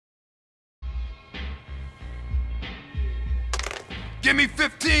Give me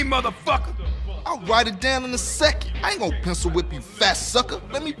 15, motherfucker. I'll write it down in a second. I ain't gonna pencil whip you, fat sucker.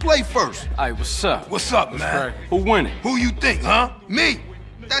 Let me play first. Hey, what's up? What's up, man? Who winning? Who you think, huh? Me.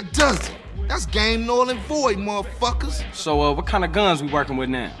 That does it. That's game null and void, motherfuckers. So, what kind of guns we working with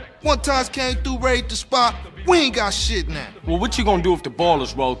now? One time came through, raided the spot. We ain't got shit now. Well, what you gonna do if the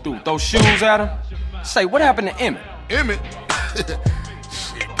Ballas roll through? Throw shoes at him? Say, what happened to Emmett? Emmett?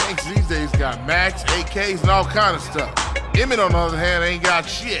 Shit, gangs these days got Max, AKs, and all kind of stuff. Emmett, on the other hand, ain't got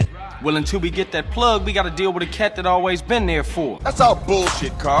shit. Well, until we get that plug, we gotta deal with a cat that always been there for. That's all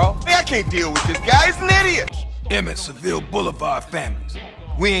bullshit, Carl. Hey, I can't deal with this guy. He's an idiot. Emmett, Seville Boulevard families.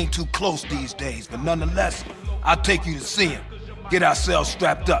 We ain't too close these days, but nonetheless, I'll take you to see him. Get ourselves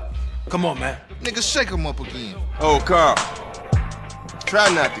strapped up. Come on, man. Nigga, shake him up again. Oh, Carl.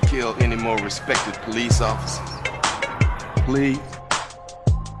 Try not to kill any more respected police officers. Please.